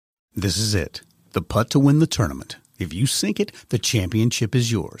This is it. The putt to win the tournament. If you sink it, the championship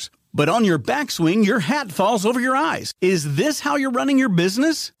is yours. But on your backswing, your hat falls over your eyes. Is this how you're running your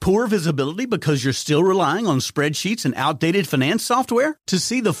business? Poor visibility because you're still relying on spreadsheets and outdated finance software? To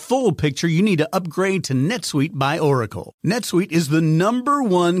see the full picture, you need to upgrade to NetSuite by Oracle. NetSuite is the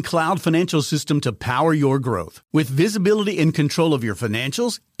 #1 cloud financial system to power your growth. With visibility and control of your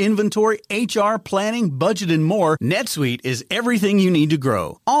financials, inventory, HR, planning, budget, and more, NetSuite is everything you need to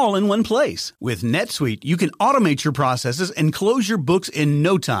grow, all in one place. With NetSuite, you can automate your processes and close your books in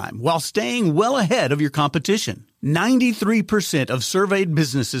no time while staying well ahead of your competition. 93% of surveyed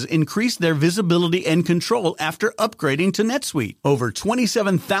businesses increased their visibility and control after upgrading to NetSuite. Over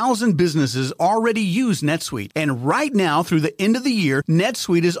 27,000 businesses already use NetSuite. And right now, through the end of the year,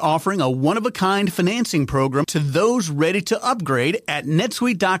 NetSuite is offering a one-of-a-kind financing program to those ready to upgrade at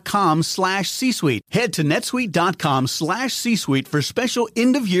netsuite.com/C-Suite. Head to netsuite.com/C-Suite for special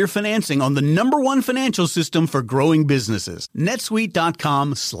end-of-year financing on the #1 financial system for growing businesses.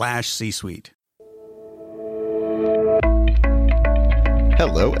 netsuite.com/C-Suite.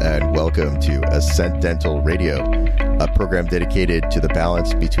 Hello and welcome to Ascent Dental Radio, a program dedicated to the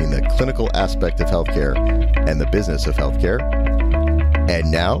balance between the clinical aspect of healthcare and the business of healthcare. And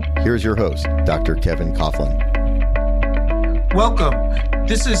now, here's your host, Dr. Kevin Coughlin. Welcome.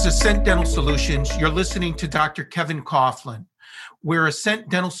 This is Ascent Dental Solutions. You're listening to Dr. Kevin Coughlin, where Ascent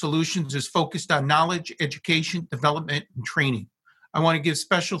Dental Solutions is focused on knowledge, education, development, and training. I want to give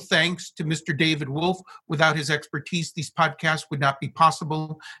special thanks to Mr. David Wolf. Without his expertise, these podcasts would not be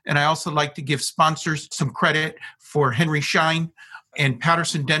possible. And I also like to give sponsors some credit for Henry Schein and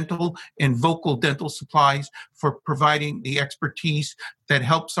Patterson Dental and Vocal Dental Supplies for providing the expertise that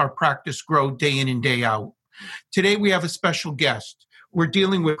helps our practice grow day in and day out. Today, we have a special guest. We're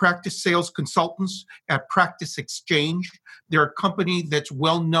dealing with practice sales consultants at Practice Exchange. They're a company that's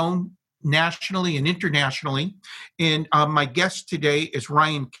well known nationally and internationally. And my guest today is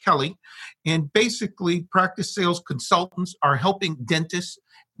Ryan Kelly. And basically, practice sales consultants are helping dentists,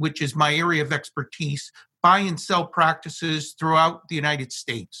 which is my area of expertise, buy and sell practices throughout the United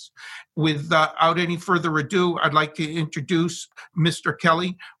States. Without any further ado, I'd like to introduce Mr.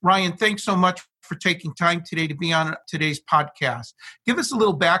 Kelly. Ryan, thanks so much for taking time today to be on today's podcast. Give us a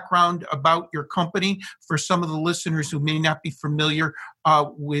little background about your company for some of the listeners who may not be familiar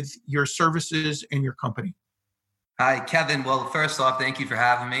with your services and your company. Hi, Kevin. Well, first off, thank you for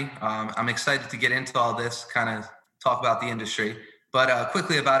having me. I'm excited to get into all this, kind of talk about the industry. But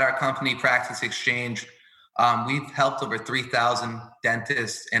quickly about our company, Practice Exchange. We've helped over 3,000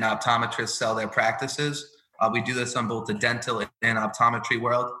 dentists and optometrists sell their practices. We do this on both the dental and optometry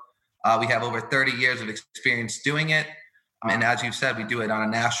world. We have over 30 years of experience doing it. And as you said, we do it on a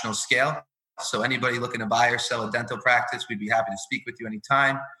national scale. So anybody looking to buy or sell a dental practice, we'd be happy to speak with you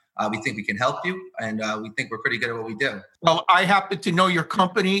anytime. We think we can help you, and we think we're pretty good at what we do. Well, I happen to know your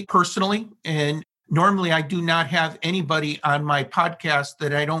company personally, and normally I do not have anybody on my podcast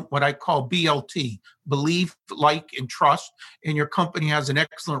that I don't, what I call BLT, believe, like, and trust. And your company has an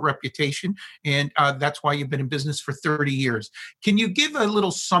excellent reputation. And that's why you've been in business for 30 years. Can you give a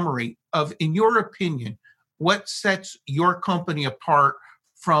little summary of, in your opinion, what sets your company apart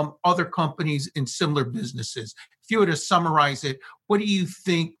from other companies in similar businesses? If you were to summarize it, what do you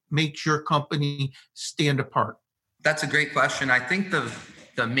think makes your company stand apart? That's a great question. I think the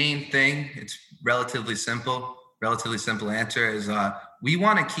main thing, it's relatively simple answer is we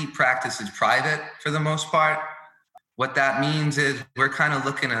want to keep practices private for the most part. What that means is we're kind of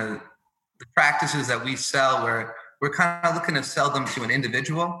looking at the practices that we sell, we're kind of looking to sell them to an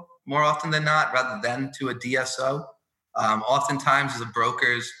individual more often than not, rather than to a DSO. Oftentimes the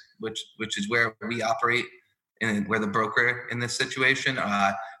brokers, which is where we operate and we're the broker in this situation,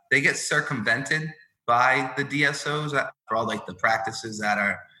 they get circumvented by the DSOs for all like the practices that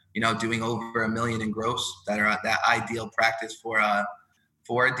are, doing over $1 million in gross, that are that ideal practice for a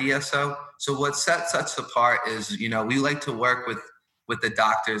DSO. So what sets us apart is, we like to work with the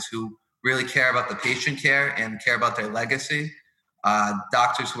doctors who really care about the patient care and care about their legacy.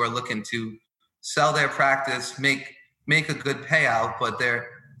 Doctors who are looking to sell their practice, make a good payout, but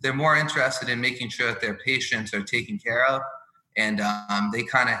they're more interested in making sure that their patients are taken care of. And they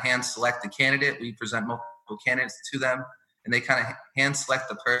kind of hand select the candidate. We present multiple candidates to them, and they kind of hand select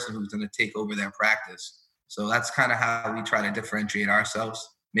the person who's going to take over their practice. So that's kind of how we try to differentiate ourselves,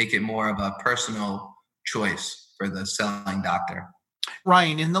 make it more of a personal choice for the selling doctor.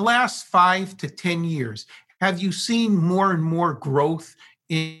 Ryan, in the last 5 to 10 years, have you seen more and more growth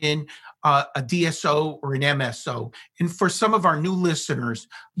in a DSO or an MSO. And for some of our new listeners,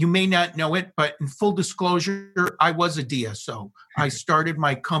 you may not know it, but in full disclosure, I was a DSO. I started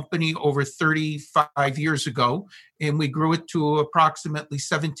my company over 35 years ago, and we grew it to approximately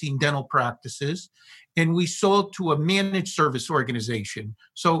 17 dental practices. And we sold to a managed service organization.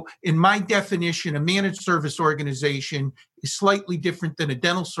 So in my definition, a managed service organization is slightly different than a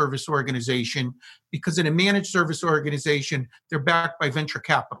dental service organization, because in a managed service organization, they're backed by venture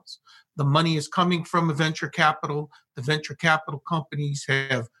capitals. The money is coming from a venture capital. The venture capital companies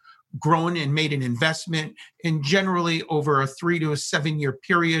have grown and made an investment. And generally over a 3 to 7 year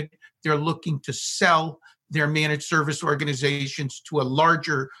period, they're looking to sell their managed service organizations to a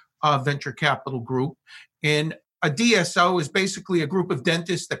larger venture capital group. And a DSO is basically a group of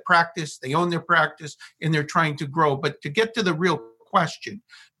dentists that practice, they own their practice, and they're trying to grow. But to get to the real question,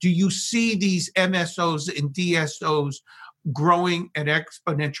 do you see these MSOs and DSOs growing at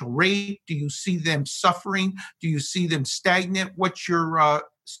exponential rate? Do you see them suffering? Do you see them stagnant? What's your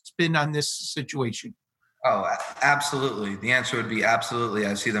spin on this situation? Oh, absolutely. The answer would be absolutely.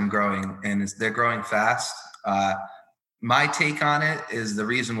 I see them growing, and they're growing fast. My take on it is the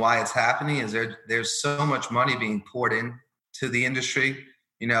reason why it's happening is there's so much money being poured in to the industry.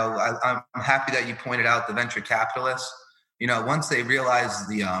 You know, I'm happy that you pointed out the venture capitalists. You know, once they realize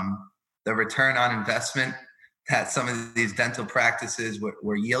the return on investment that some of these dental practices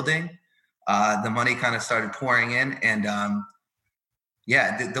were yielding, the money kind of started pouring in. And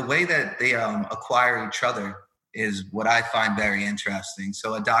the way that they acquire each other is what I find very interesting.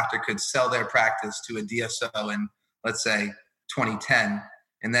 So a doctor could sell their practice to a DSO in, let's say, 2010,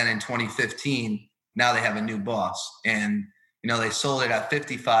 and then in 2015, now they have a new boss. And, you know, they sold it at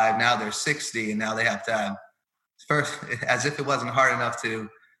 55, now they're 60, and now they have to have, first, as if it wasn't hard enough to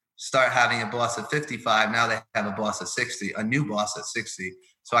start having a boss at 55, now they have a boss at 60, a new boss at 60.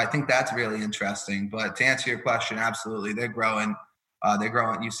 So I think that's really interesting. But to answer your question, absolutely, they're growing.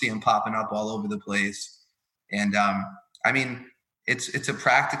 You see them popping up all over the place. And I mean, it's a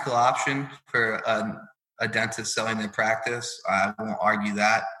practical option for a dentist selling their practice. I won't argue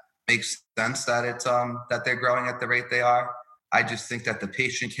that. Makes sense that it's that they're growing at the rate they are. I just think that the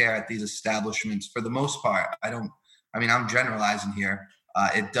patient care at these establishments, for the most part, I'm generalizing here.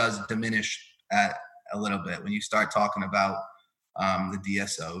 It does diminish at a little bit when you start talking about the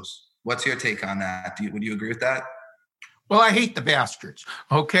DSOs. What's your take on that? Would you agree with that? Well, I hate the bastards,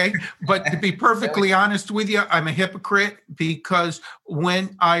 okay? But to be perfectly honest with you, I'm a hypocrite, because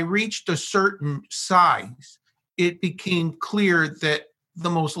when I reached a certain size, it became clear that the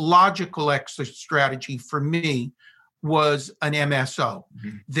most logical exit strategy for me was an MSO.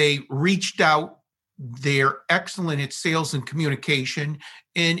 Mm-hmm. They reached out. They're excellent at sales and communication.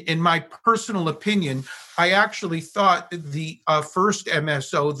 And in my personal opinion, I actually thought the first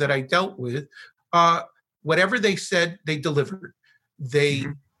MSO that I dealt with, whatever they said, they delivered.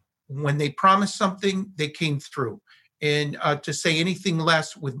 When they promised something, they came through. And to say anything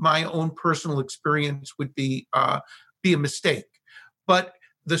less with my own personal experience would be a mistake. But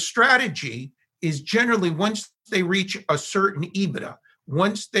the strategy is generally, once they reach a certain EBITDA,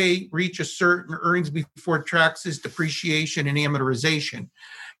 once they reach a certain earnings before taxes, depreciation, and amortization,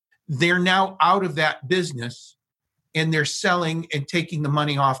 they're now out of that business, and they're selling and taking the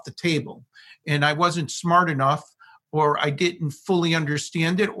money off the table. And I wasn't smart enough, or I didn't fully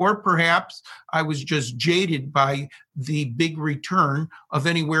understand it, or perhaps I was just jaded by the big return of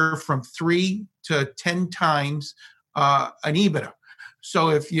anywhere from 3 to 10 times an EBITDA. So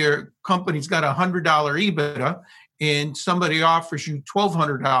if your company's got $100 EBITDA and somebody offers you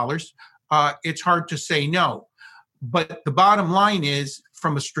 $1,200, it's hard to say no. But the bottom line is,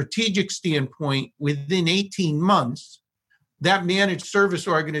 from a strategic standpoint, within 18 months, that managed service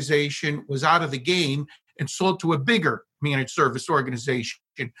organization was out of the game and sold to a bigger managed service organization,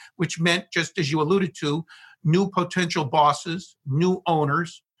 which meant, just as you alluded to, new potential bosses, new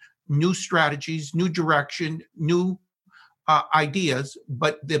owners, new strategies, new direction, new ideas.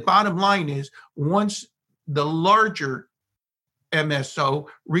 But the bottom line is, once the larger MSO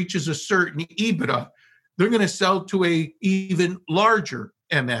reaches a certain EBITDA, they're going to sell to a even larger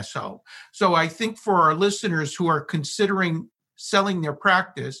MSO. So I think for our listeners who are considering selling their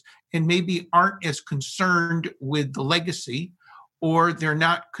practice and maybe aren't as concerned with the legacy, or they're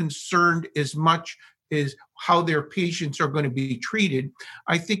not concerned as much as how their patients are going to be treated,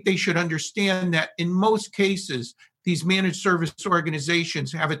 I think they should understand that in most cases, these managed service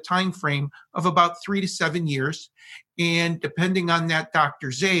organizations have a time frame of about 3 to 7 years. And depending on that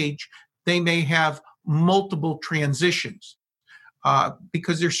doctor's age, they may have multiple transitions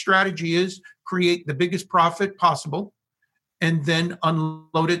because their strategy is create the biggest profit possible and then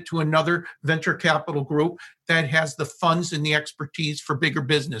unload it to another venture capital group that has the funds and the expertise for bigger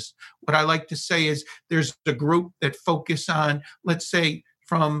business. What I like to say is there's a group that focus on, let's say,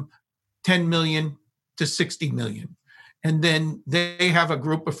 from 10 million to 60 million. And then they have a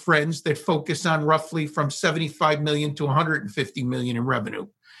group of friends that focus on roughly from 75 million to 150 million in revenue.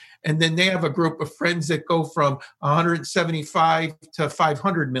 And then they have a group of friends that go from 175 to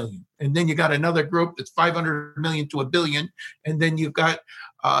 500 million. And then you got another group that's 500 million to a billion. And then you've got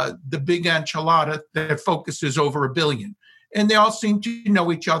the big enchilada that focuses over a billion. And they all seem to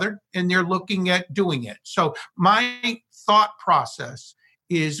know each other, and they're looking at doing it. So my thought process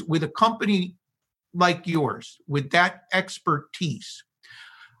is, with a company like yours, with that expertise,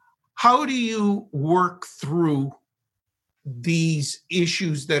 how do you work through these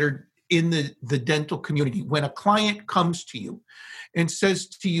issues that are in the dental community? When a client comes to you and says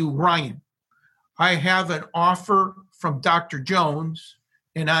to you, Ryan, I have an offer from Dr. Jones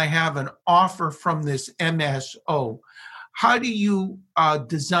and I have an offer from this MSO. How do you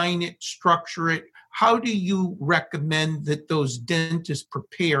design it, structure it? How do you recommend that those dentists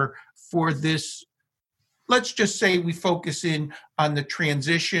prepare for this? Let's just say we focus in on the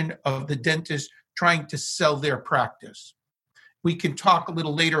transition of the dentist trying to sell their practice. We can talk a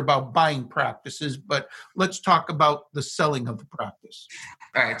little later about buying practices, but let's talk about the selling of the practice.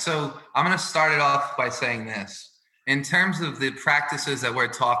 All right, so I'm going to start it off by saying this. In terms of the practices that we're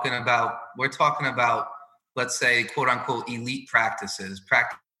talking about, let's say, quote unquote, elite practices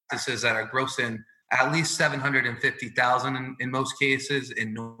that are grossing at least $750,000 in most cases,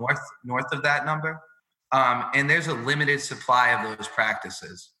 in north of that number. And there's a limited supply of those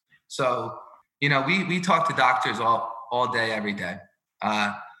practices. So, we talk to doctors all day, every day.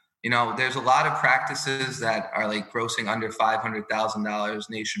 There's a lot of practices that are like grossing under $500,000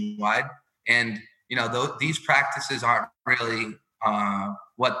 nationwide. And, these practices aren't really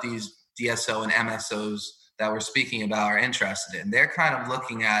what these DSO and MSOs that we're speaking about are interested in. They're kind of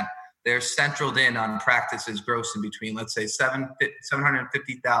looking at, they're centered in on practices grossing between, let's say,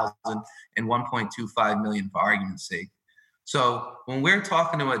 $750,000 and $1.25 million, for argument's sake. So when we're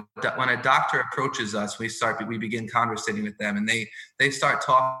talking to when a doctor approaches us, we begin conversating with them, and they start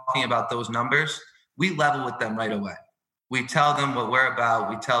talking about those numbers. We level with them right away. We tell them what we're about.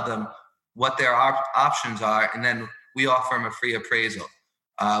 We tell them what their options are, and then we offer them a free appraisal.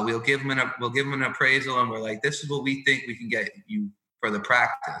 We'll give them an appraisal, and we're like, this is what we think we can get you for the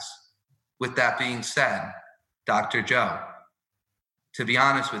practice. With that being said, Dr. Joe, to be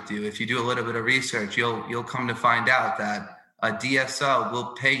honest with you, if you do a little bit of research, you'll come to find out that a DSO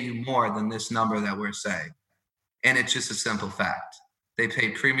will pay you more than this number that we're saying. And it's just a simple fact. They pay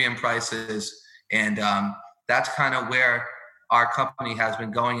premium prices, and that's kind of where our company has been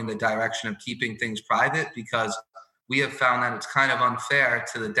going, in the direction of keeping things private, because we have found that it's kind of unfair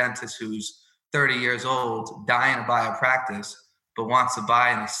to the dentist who's 30 years old, dying to buy a practice, but wants to buy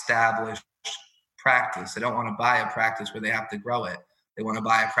an established practice. They don't want to buy a practice where they have to grow it. They want to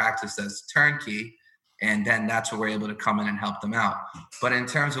buy a practice that's turnkey, and then that's where we're able to come in and help them out. But in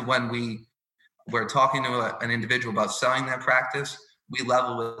terms of when we're talking to an individual about selling their practice, we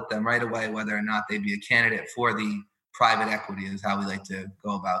level with them right away whether or not they'd be a candidate for the private equity, is how we like to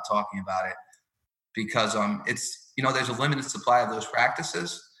go about talking about it. Because it's, there's a limited supply of those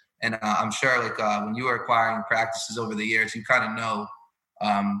practices. And I'm sure when you were acquiring practices over the years, you kind of know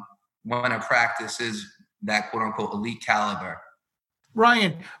when a practice is that quote unquote elite caliber.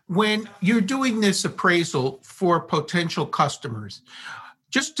 Ryan, when you're doing this appraisal for potential customers,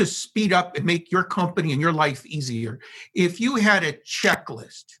 just to speed up and make your company and your life easier, if you had a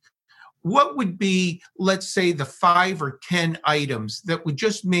checklist, what would be, let's say, the 5 or 10 items that would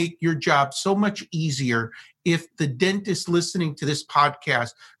just make your job so much easier if the dentist listening to this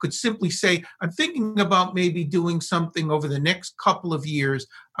podcast could simply say, I'm thinking about maybe doing something over the next couple of years.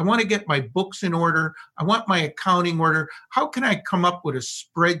 I want to get my books in order. I want my accounting order. How can I come up with a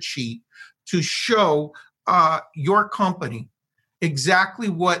spreadsheet to show your company exactly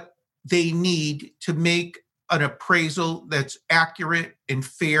what they need to make an appraisal that's accurate and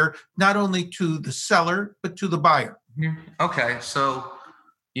fair, not only to the seller, but to the buyer? Okay, so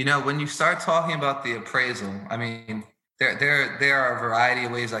when you start talking about the appraisal, I mean, there are a variety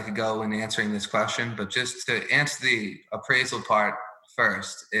of ways I could go in answering this question, but just to answer the appraisal part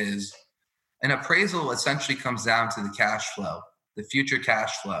first, is an appraisal essentially comes down to the cash flow, the future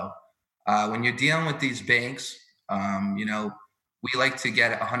cash flow. When you're dealing with these banks, we like to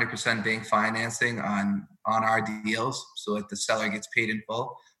get 100% bank financing on our deals, so that the seller gets paid in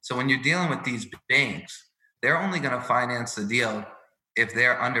full. So when you're dealing with these banks, they're only going to finance the deal if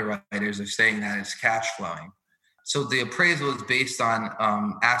their underwriters are saying that it's cash flowing. So the appraisal is based on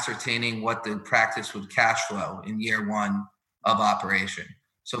ascertaining what the practice would cash flow in year one of operation.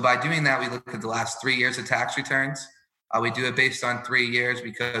 So by doing that, we look at the last 3 years of tax returns. We do it based on 3 years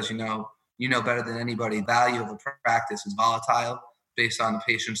because you know better than anybody, value of a practice is volatile based on the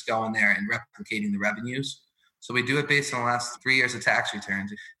patients going there and replicating the revenues. So we do it based on the last 3 years of tax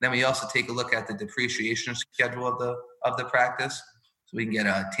returns. Then we also take a look at the depreciation schedule of the practice, so we can get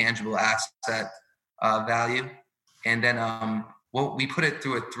a tangible asset value. And then we put it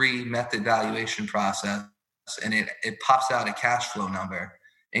through a 3-method valuation process, and it pops out a cash flow number.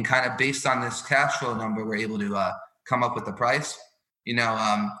 And kind of based on this cash flow number, we're able to come up with the price.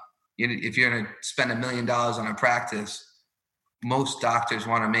 If you're going to spend $1 million on a practice, most doctors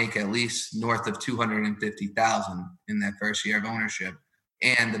want to make at least north of $250,000 in their first year of ownership.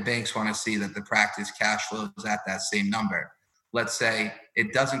 And the banks want to see that the practice cash flows at that same number. Let's say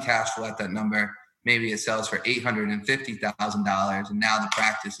it doesn't cash flow at that number. Maybe it sells for $850,000, and now the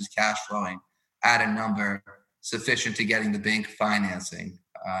practice is cash flowing at a number sufficient to getting the bank financing.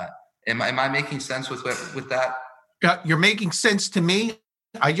 Am I making sense with that? Yeah, you're making sense to me.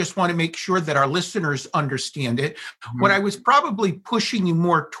 I just want to make sure that our listeners understand it. Mm-hmm. What I was probably pushing you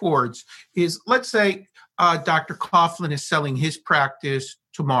more towards is, let's say Dr. Coughlin is selling his practice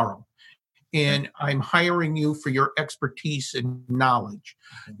tomorrow, and I'm hiring you for your expertise and knowledge.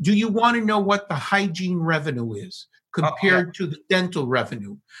 Do you want to know what the hygiene revenue is compared to the dental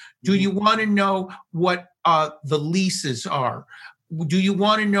revenue? Do you want to know what the leases are? Do you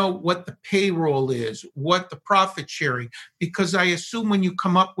want to know what the payroll is, what the profit sharing? Because I assume when you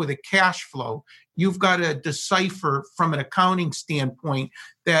come up with a cash flow, you've got to decipher from an accounting standpoint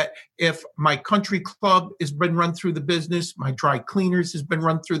that if my country club has been run through the business, my dry cleaners has been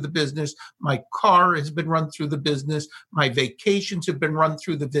run through the business, my car has been run through the business, my vacations have been run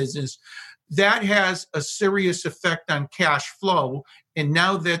through the business, that has a serious effect on cash flow. And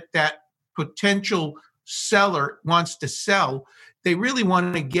now that potential seller wants to sell, they really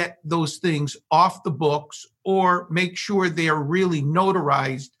want to get those things off the books or make sure they are really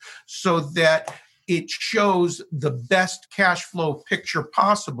notarized so that it shows the best cash flow picture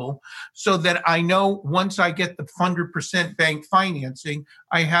possible, so that I know once I get the 100% bank financing,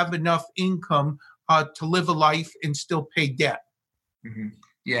 I have enough income to live a life and still pay debt. Mm-hmm.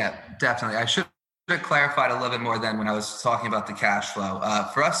 Yeah, definitely. I should have clarified a little bit more then when I was talking about the cash flow.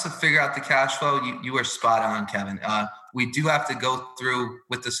 For us to figure out the cash flow, you were spot on, Kevin. We do have to go through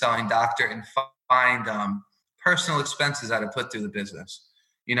with the selling doctor and find personal expenses that are put through the business.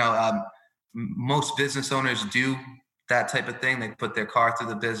 Most business owners do that type of thing. They put their car through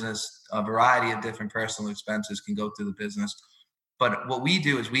the business. A variety of different personal expenses can go through the business. But what we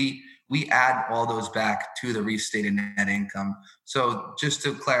do is we add all those back to the restated net income. So just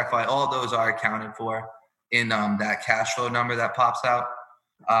to clarify, all those are accounted for in that cash flow number that pops out.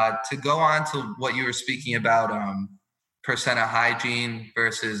 To go on to what you were speaking about, percent of hygiene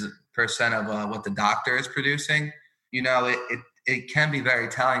versus percent of what the doctor is producing, it can be very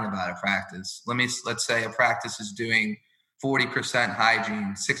telling about a practice. Let's say a practice is doing 40%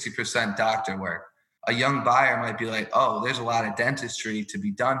 hygiene, 60% doctor work. A young buyer might be like, oh, there's a lot of dentistry to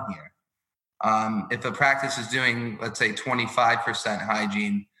be done here. If a practice is doing, let's say, 25%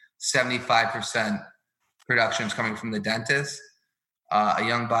 hygiene, 75% production is coming from the dentist, a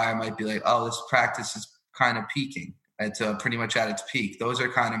young buyer might be like, oh, this practice is kind of peaking. It's pretty much at its peak. Those are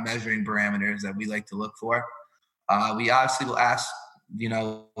kind of measuring parameters that we like to look for. We obviously will ask,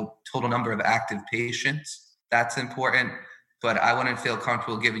 total number of active patients. That's important. But I wouldn't feel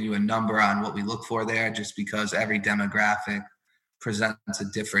comfortable giving you a number on what we look for there, just because every demographic presents a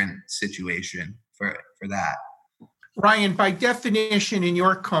different situation for that. Ryan, by definition in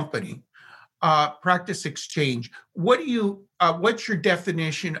your company, Practice Exchange, what's your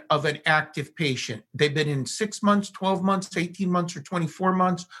definition of an active patient? They've been in 6 months, 12 months, 18 months, or 24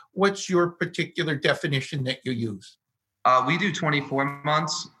 months. What's your particular definition that you use? We do 24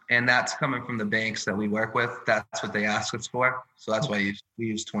 months, and that's coming from the banks that we work with. That's what they ask us for. So that's why we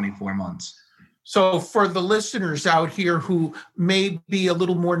use 24 months. So for the listeners out here who may be a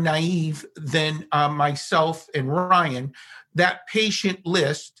little more naive than myself and Ryan, that patient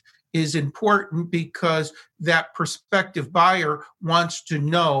list is important because that prospective buyer wants to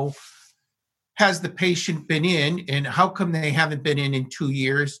know, has the patient been in, and how come they haven't been in 2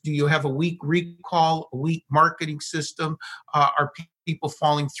 years? Do you have a weak recall, a weak marketing system? Are people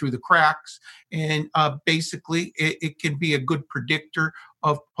falling through the cracks? And basically, it can be a good predictor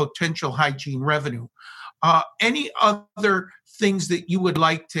of potential hygiene revenue. Any other things that you would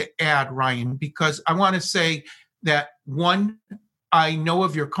like to add, Ryan? Because I want to say that, one, I know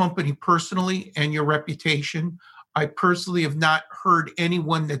of your company personally and your reputation. I personally have not heard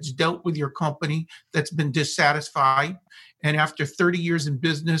anyone that's dealt with your company that's been dissatisfied. And after 30 years in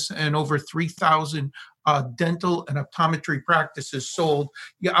business and over 3,000 dental and optometry practices sold,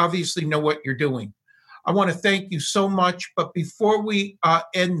 you obviously know what you're doing. I want to thank you so much. But before we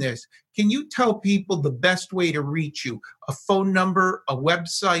end this, can you tell people the best way to reach you? A phone number, a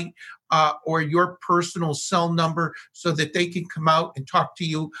website, or your personal cell number so that they can come out and talk to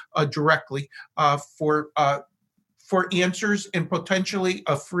you directly for answers and potentially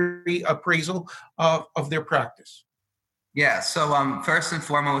a free appraisal of their practice? Yeah, so first and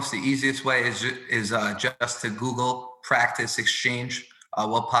foremost, the easiest way is just to Google Practice Exchange.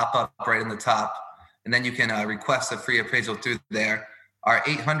 We'll pop up right in the top, and then you can request a free appraisal through there. Our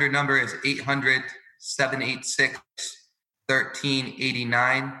 800 number is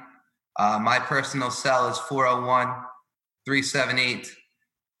 800-786-1389. My personal cell is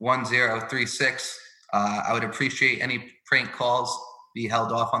 401-378-1036. I would appreciate any prank calls be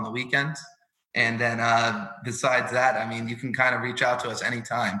held off on the weekends. And then besides that, I mean, you can kind of reach out to us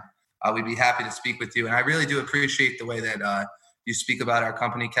anytime. We'd be happy to speak with you. And I really do appreciate the way that you speak about our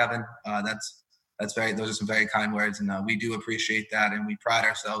company, Kevin. Those are some very kind words. And we do appreciate that. And we pride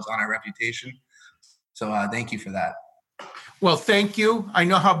ourselves on our reputation. So thank you for that. Well, thank you. I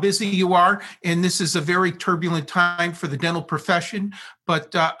know how busy you are. And this is a very turbulent time for the dental profession.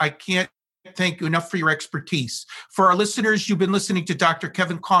 But I can't thank you enough for your expertise. For our listeners, you've been listening to Dr.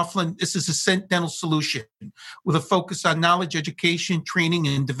 Kevin Coughlin. This is Ascent Dental Solution with a focus on knowledge, education, training,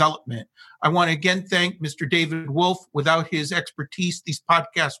 and development. I want to again thank Mr. David Wolf. Without his expertise, these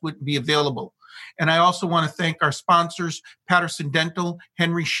podcasts wouldn't be available. And I also want to thank our sponsors, Patterson Dental,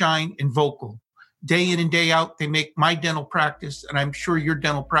 Henry Schein, and Vocal. Day in and day out, they make my dental practice, and I'm sure your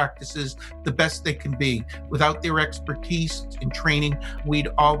dental practices, the best they can be. Without their expertise and training, we'd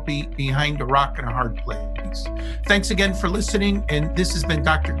all be behind a rock and a hard place. Thanks again for listening, and this has been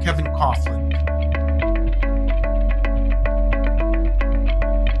Dr. Kevin Coughlin.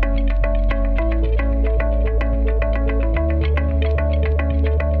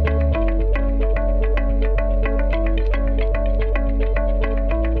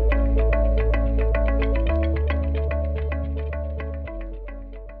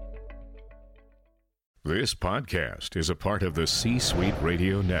 This podcast is a part of the C-Suite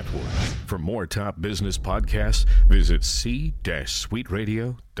Radio Network. For more top business podcasts, visit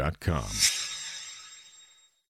c-suiteradio.com.